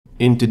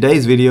In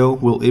today's video,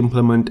 we'll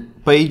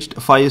implement paged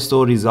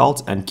Firestore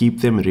results and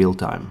keep them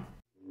real-time.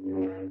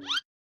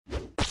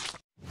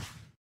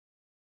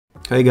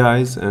 Hey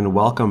guys, and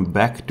welcome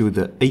back to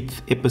the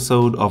 8th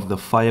episode of the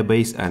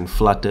Firebase and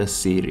Flutter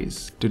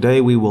series. Today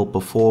we will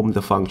perform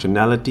the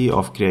functionality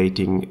of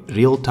creating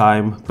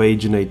real-time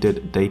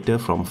paginated data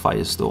from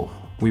Firestore.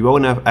 We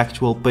won't have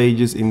actual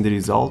pages in the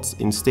results,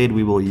 instead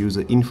we will use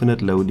an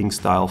infinite loading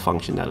style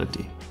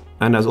functionality.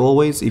 And as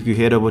always, if you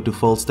head over to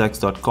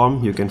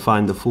FilledStacks.com, you can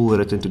find the full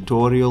written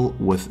tutorial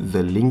with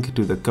the link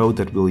to the code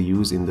that we'll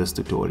use in this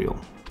tutorial.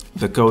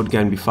 The code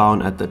can be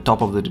found at the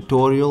top of the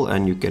tutorial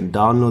and you can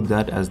download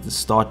that as the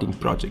starting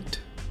project.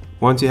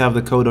 Once you have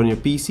the code on your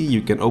PC,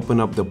 you can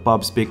open up the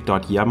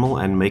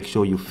pubspec.yaml and make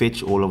sure you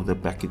fetch all of the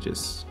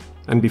packages.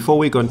 And before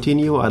we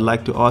continue, I'd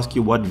like to ask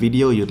you what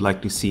video you'd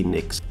like to see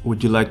next.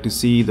 Would you like to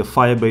see the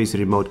Firebase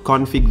remote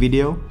config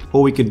video?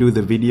 Or we could do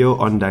the video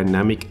on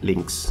dynamic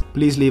links.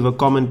 Please leave a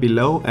comment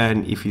below,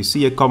 and if you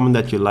see a comment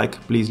that you like,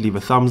 please leave a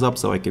thumbs up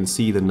so I can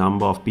see the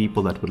number of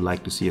people that would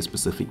like to see a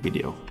specific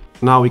video.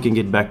 Now we can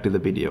get back to the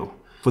video.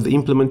 For the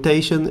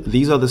implementation,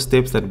 these are the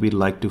steps that we'd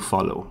like to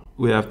follow.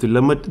 We have to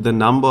limit the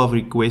number of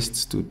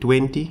requests to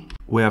 20.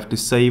 We have to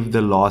save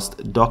the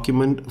last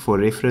document for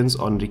reference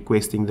on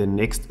requesting the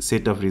next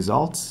set of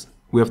results.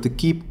 We have to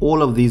keep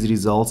all of these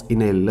results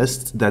in a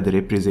list that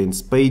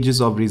represents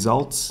pages of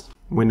results.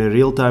 When a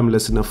real-time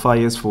listener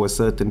fires for a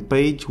certain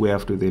page, we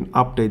have to then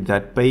update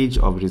that page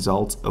of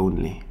results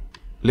only.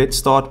 Let's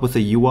start with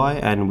the UI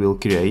and we'll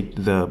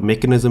create the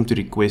mechanism to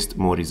request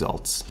more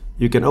results.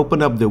 You can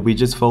open up the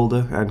widgets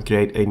folder and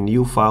create a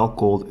new file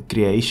called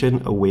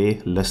creation aware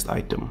list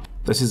item.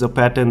 This is a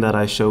pattern that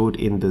I showed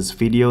in this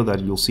video that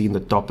you'll see in the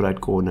top right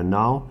corner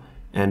now.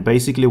 And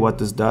basically what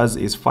this does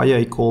is fire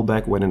a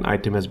callback when an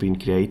item has been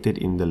created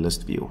in the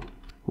list view.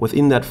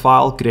 Within that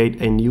file, create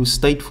a new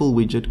stateful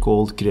widget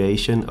called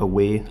creation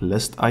aware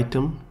list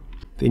item.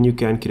 Then you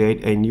can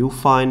create a new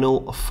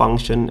final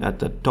function at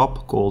the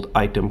top called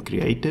item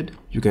created.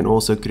 You can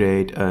also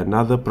create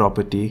another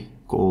property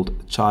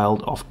called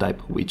child of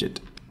type widget.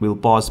 We'll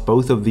pass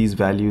both of these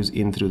values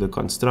in through the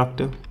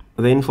constructor.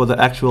 Then for the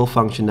actual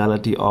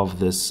functionality of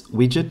this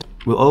widget,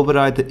 we'll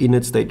override the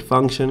init state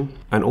function,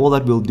 and all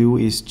that we'll do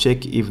is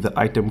check if the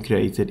item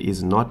created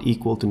is not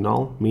equal to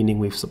null, meaning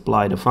we've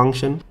supplied a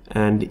function,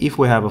 and if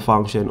we have a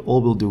function,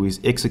 all we'll do is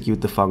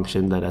execute the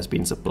function that has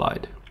been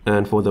supplied.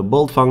 And for the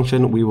build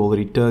function, we will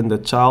return the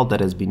child that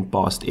has been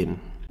passed in.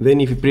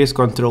 Then if you press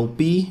Ctrl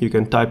P, you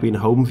can type in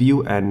home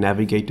view and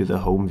navigate to the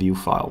home view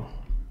file.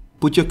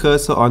 Put your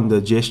cursor on the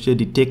gesture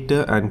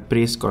detector and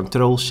press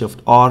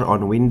Ctrl-Shift-R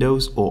on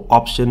Windows or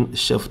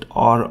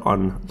Option-Shift-R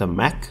on the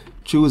Mac.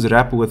 Choose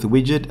wrap with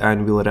widget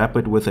and we'll wrap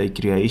it with a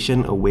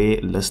creation aware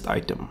list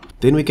item.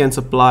 Then we can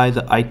supply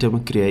the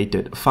item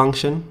created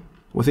function.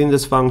 Within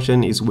this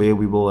function is where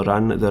we will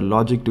run the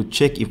logic to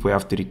check if we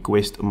have to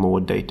request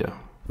more data.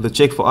 The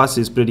check for us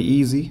is pretty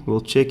easy.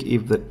 We'll check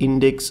if the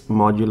index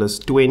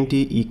modulus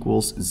 20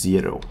 equals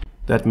 0.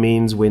 That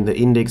means when the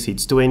index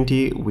hits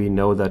 20, we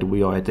know that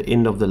we are at the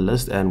end of the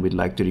list and we'd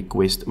like to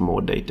request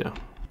more data.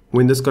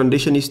 When this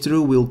condition is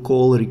true, we'll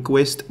call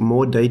request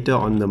more data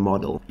on the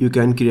model. You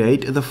can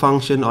create the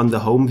function on the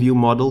home view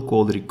model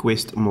called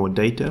request more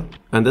data,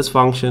 and this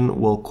function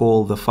will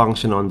call the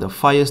function on the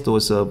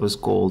Firestore service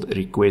called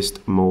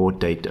request more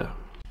data.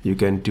 You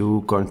can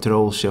do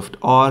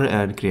Ctrl-Shift-R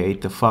and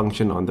create the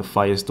function on the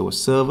Firestore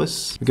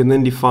service. You can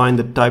then define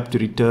the type to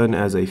return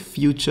as a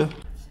future.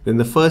 Then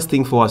the first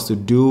thing for us to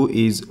do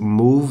is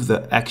move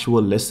the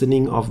actual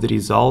listening of the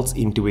results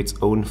into its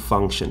own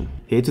function.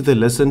 Head to the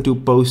listen to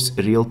posts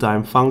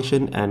real-time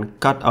function and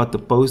cut out the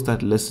post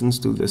that listens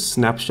to the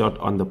snapshot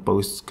on the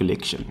posts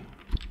collection.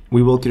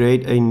 We will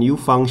create a new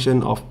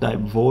function of type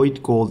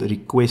void called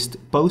request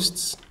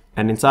posts.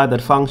 And inside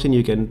that function,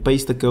 you can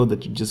paste the code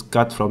that you just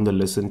cut from the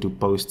listen to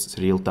posts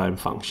real-time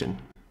function.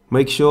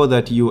 Make sure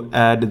that you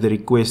add the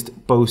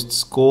request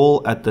posts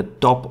call at the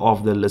top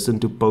of the listen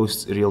to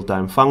posts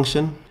real-time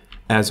function,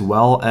 as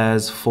well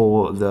as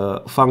for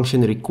the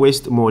function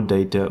request more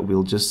data,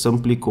 we'll just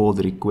simply call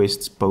the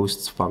requests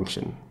posts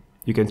function.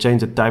 You can change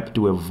the type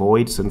to a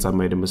void since I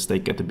made a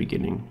mistake at the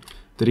beginning.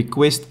 The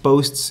request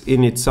posts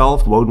in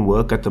itself won't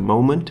work at the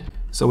moment,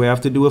 so we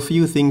have to do a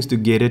few things to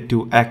get it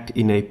to act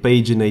in a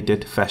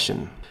paginated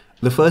fashion.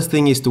 The first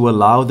thing is to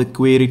allow the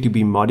query to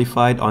be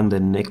modified on the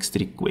next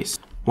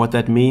request. What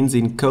that means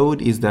in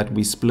code is that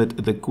we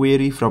split the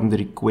query from the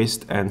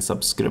request and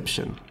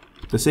subscription.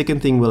 The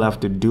second thing we'll have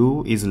to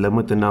do is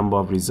limit the number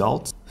of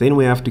results. Then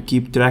we have to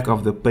keep track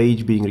of the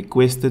page being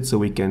requested so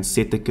we can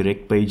set the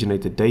correct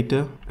paginated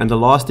data. And the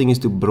last thing is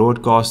to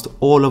broadcast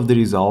all of the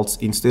results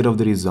instead of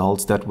the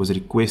results that was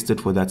requested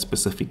for that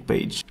specific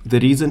page. The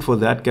reason for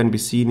that can be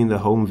seen in the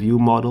home view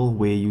model,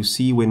 where you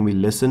see when we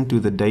listen to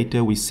the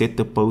data, we set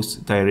the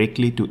post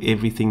directly to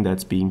everything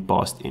that's being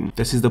passed in.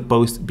 This is the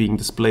post being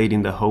displayed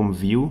in the home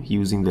view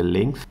using the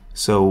length.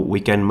 So we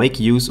can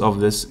make use of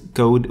this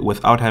code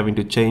without having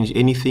to change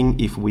anything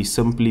if we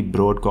simply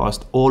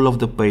broadcast all of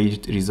the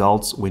paged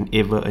results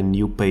whenever a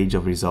new page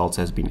of results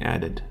has been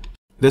added.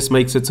 This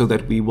makes it so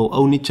that we will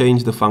only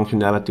change the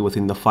functionality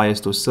within the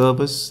Firestore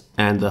service,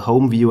 and the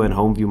home view and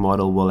home view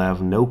model will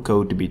have no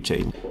code to be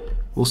changed.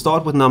 We'll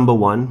start with number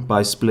 1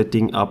 by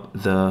splitting up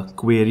the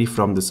query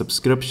from the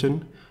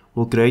subscription.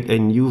 We'll create a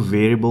new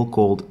variable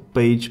called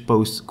page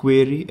post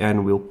query,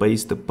 and we'll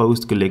paste the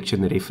post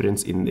collection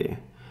reference in there.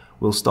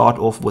 We'll start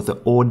off with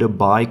the order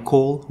by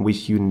call,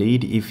 which you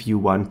need if you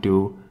want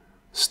to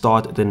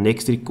start the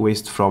next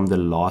request from the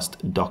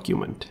last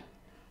document.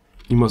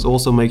 You must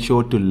also make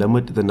sure to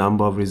limit the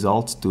number of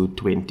results to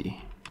 20.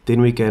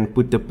 Then we can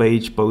put the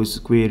page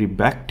post query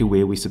back to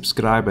where we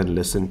subscribe and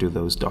listen to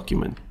those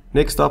documents.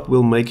 Next up,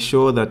 we'll make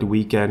sure that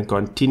we can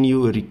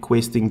continue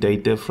requesting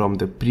data from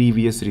the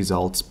previous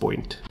results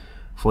point.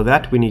 For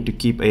that, we need to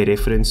keep a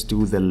reference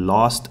to the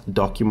last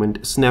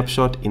document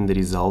snapshot in the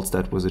results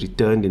that was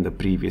returned in the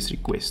previous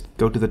request.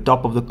 Go to the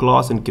top of the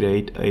class and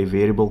create a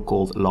variable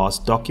called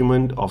last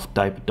document of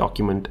type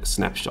document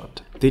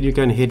snapshot. Then you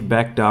can head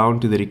back down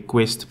to the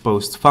request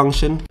post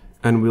function,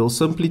 and we'll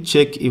simply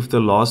check if the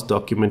last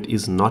document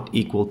is not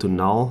equal to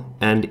null,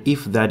 and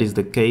if that is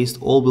the case,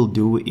 all we'll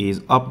do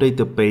is update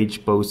the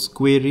page post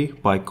query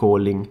by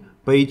calling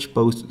page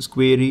post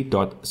query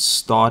dot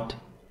start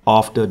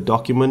after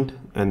document,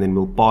 and then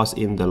we'll pass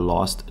in the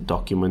last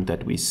document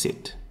that we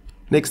set.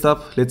 Next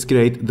up, let's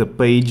create the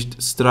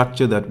paged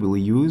structure that we'll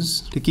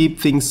use. To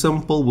keep things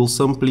simple, we'll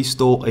simply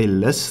store a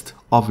list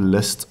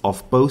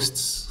of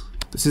posts.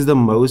 This is the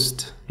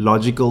most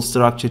logical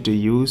structure to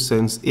use,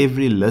 since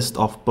every list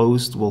of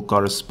posts will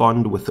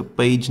correspond with the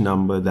page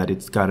number that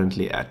it's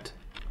currently at.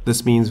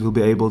 This means we'll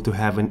be able to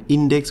have an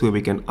index where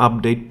we can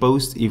update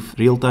posts if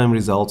real-time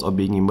results are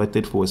being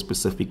emitted for a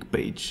specific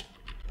page.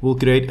 We'll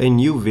create a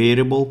new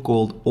variable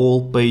called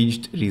all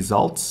paged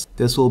results.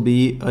 This will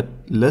be a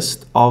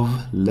list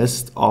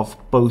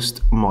of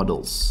post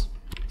models.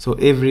 So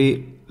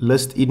every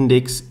list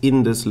index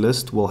in this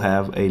list will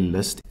have a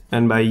list.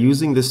 And by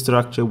using this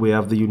structure, we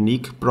have the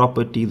unique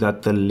property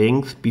that the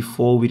length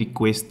before we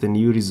request the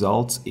new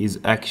results is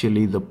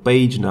actually the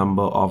page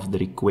number of the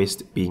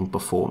request being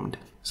performed.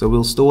 So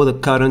we'll store the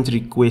current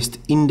request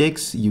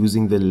index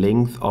using the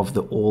length of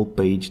the all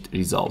paged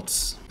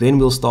results. Then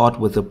we'll start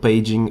with the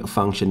paging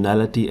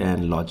functionality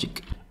and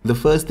logic. The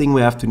first thing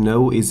we have to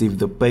know is if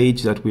the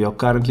page that we are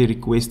currently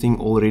requesting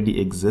already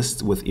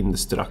exists within the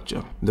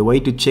structure. The way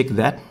to check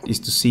that is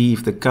to see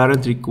if the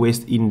current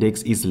request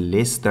index is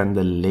less than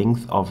the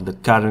length of the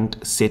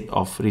current set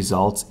of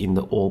results in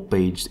the all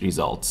paged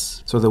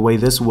results. So the way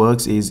this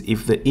works is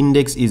if the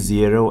index is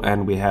 0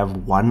 and we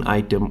have one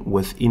item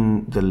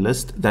within the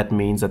list, that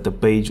means that the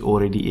page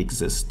already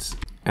exists.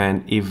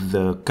 And if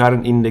the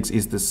current index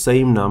is the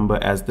same number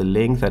as the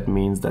length, that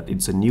means that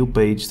it's a new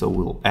page, so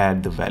we'll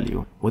add the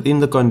value. Within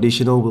the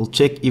conditional, we'll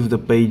check if the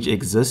page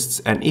exists,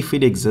 and if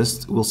it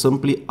exists, we'll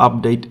simply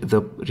update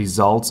the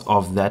results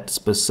of that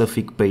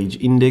specific page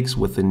index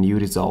with the new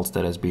results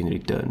that has been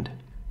returned.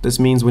 This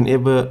means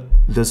whenever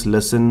this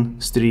listen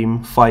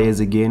stream fires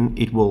again,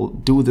 it will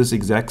do this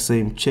exact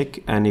same check,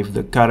 and if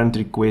the current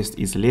request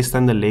is less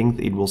than the length,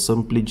 it will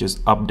simply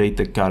just update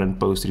the current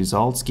post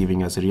results,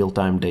 giving us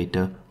real-time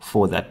data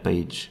for that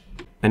page.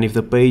 And if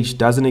the page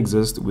doesn't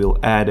exist, we'll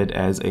add it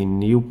as a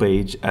new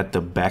page at the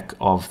back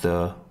of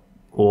the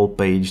all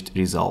paged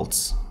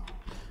results.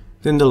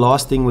 Then the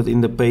last thing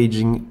within the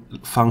paging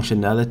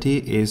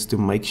functionality is to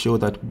make sure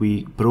that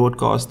we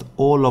broadcast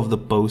all of the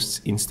posts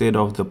instead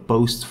of the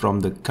posts from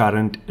the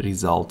current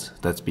result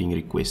that's being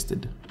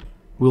requested.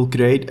 We'll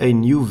create a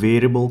new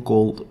variable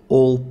called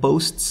all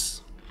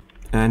posts,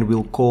 and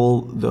we'll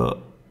call the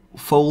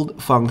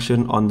fold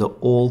function on the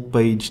all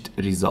paged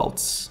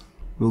results.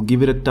 We'll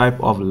give it a type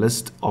of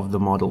list of the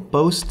model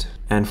post,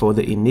 and for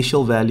the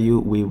initial value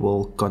we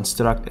will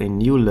construct a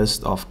new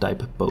list of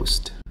type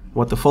post.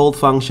 What the fold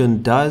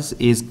function does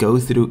is go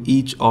through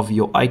each of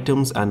your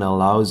items and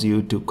allows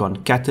you to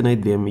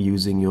concatenate them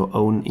using your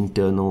own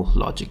internal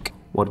logic.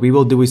 What we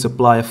will do is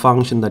apply a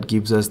function that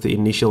gives us the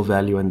initial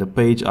value and the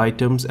page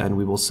items, and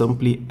we will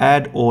simply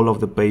add all of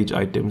the page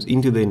items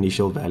into the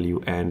initial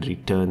value and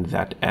return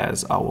that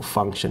as our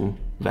function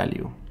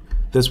value.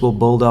 This will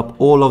build up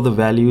all of the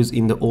values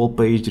in the all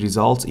page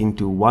results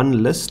into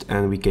one list,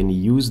 and we can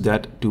use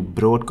that to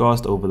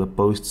broadcast over the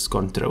posts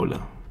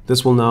controller.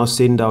 This will now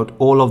send out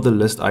all of the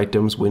list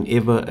items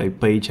whenever a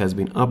page has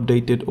been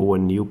updated or a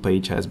new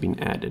page has been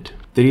added.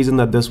 The reason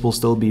that this will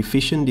still be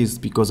efficient is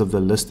because of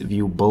the list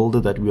view builder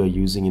that we are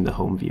using in the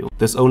home view.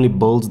 This only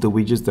builds the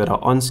widgets that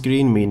are on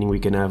screen, meaning we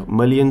can have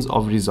millions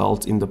of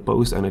results in the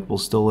post and it will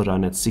still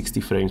run at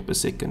 60 frames per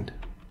second.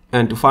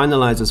 And to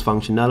finalize this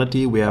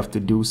functionality, we have to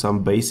do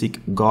some basic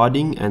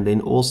guarding and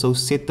then also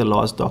set the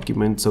last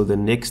document so the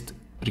next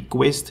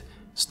request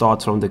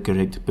starts from the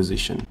correct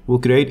position. We'll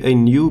create a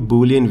new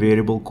Boolean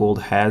variable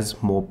called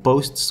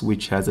hasMorePosts,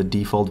 which has a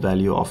default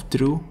value of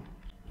true.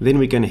 Then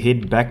we can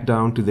head back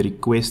down to the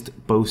request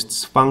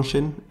posts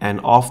function, and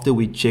after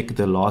we check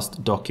the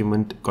last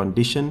document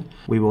condition,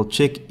 we will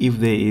check if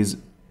there is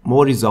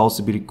more results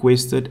to be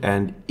requested,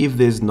 and if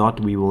there's not,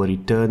 we will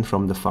return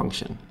from the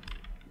function.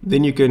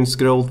 Then you can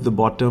scroll to the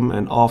bottom,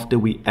 and after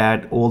we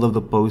add all of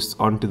the posts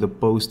onto the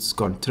posts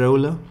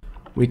controller,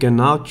 we can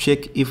now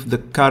check if the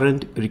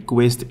current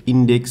request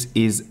index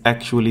is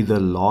actually the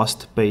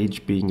last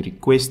page being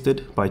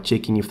requested by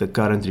checking if the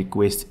current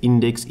request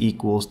index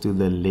equals to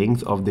the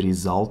length of the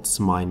results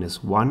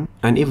minus 1.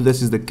 And if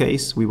this is the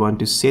case, we want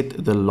to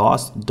set the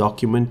last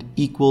document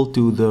equal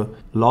to the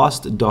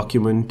last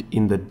document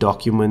in the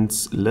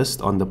documents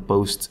list on the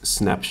post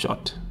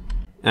snapshot.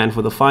 And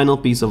for the final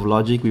piece of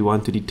logic, we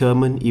want to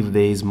determine if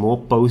there is more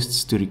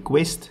posts to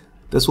request.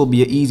 This will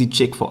be an easy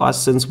check for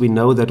us since we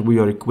know that we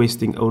are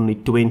requesting only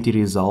 20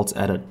 results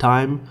at a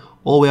time.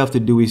 All we have to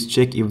do is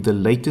check if the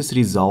latest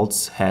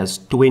results has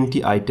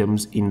 20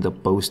 items in the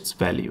posts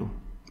value.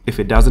 If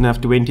it doesn't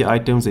have 20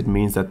 items, it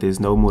means that there's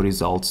no more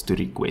results to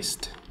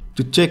request.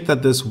 To check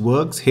that this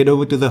works, head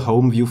over to the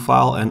home view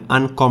file and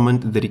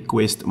uncomment the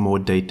request more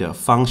data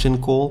function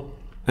call.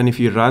 And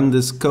if you run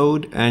this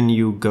code and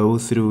you go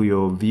through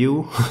your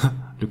view,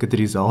 look at the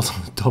results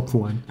on the top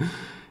one.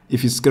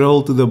 If you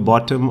scroll to the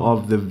bottom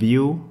of the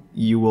view,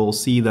 you will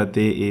see that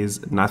there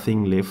is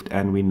nothing left,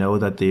 and we know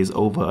that there's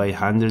over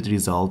 100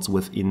 results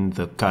within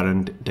the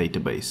current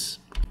database.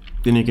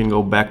 Then you can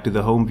go back to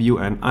the home view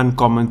and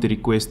uncomment the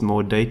request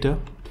more data.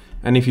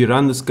 And if you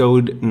run this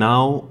code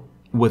now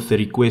with the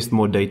request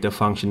more data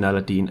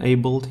functionality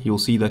enabled, you'll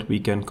see that we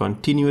can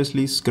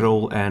continuously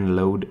scroll and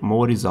load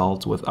more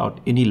results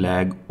without any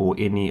lag or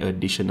any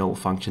additional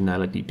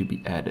functionality to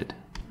be added.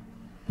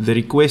 The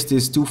request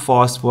is too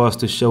fast for us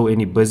to show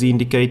any busy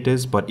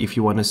indicators, but if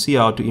you want to see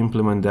how to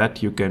implement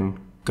that, you can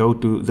go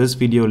to this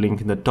video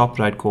link in the top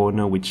right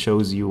corner, which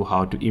shows you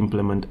how to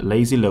implement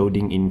lazy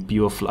loading in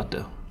pure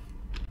Flutter.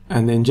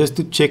 And then just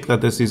to check that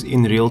this is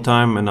in real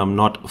time and I'm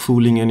not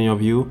fooling any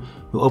of you,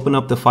 we'll open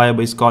up the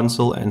Firebase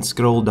console and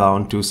scroll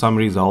down to some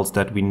results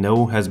that we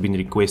know has been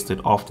requested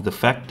after the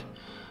fact.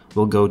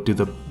 We'll go to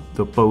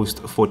the post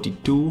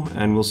 42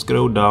 and we'll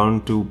scroll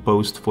down to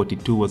post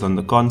 42 was on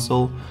the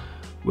console.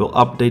 We'll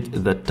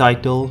update the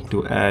title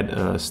to add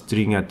a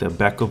string at the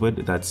back of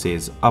it that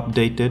says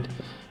updated.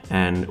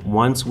 And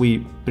once we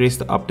press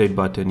the update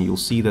button, you'll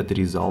see that the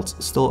results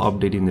still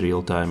update in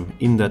real time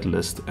in that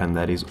list, and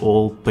that is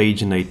all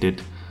paginated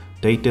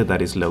data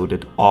that is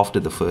loaded after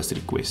the first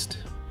request.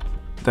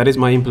 That is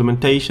my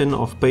implementation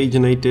of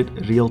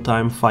paginated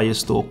real-time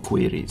Firestore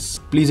queries.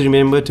 Please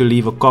remember to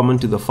leave a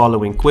comment to the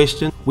following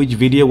question. Which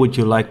video would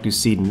you like to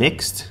see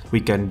next?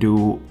 We can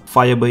do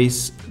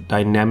Firebase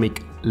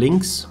dynamic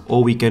links,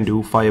 or we can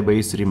do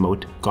Firebase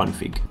remote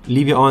config.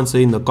 Leave your answer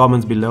in the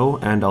comments below,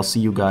 and I'll see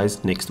you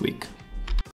guys next week.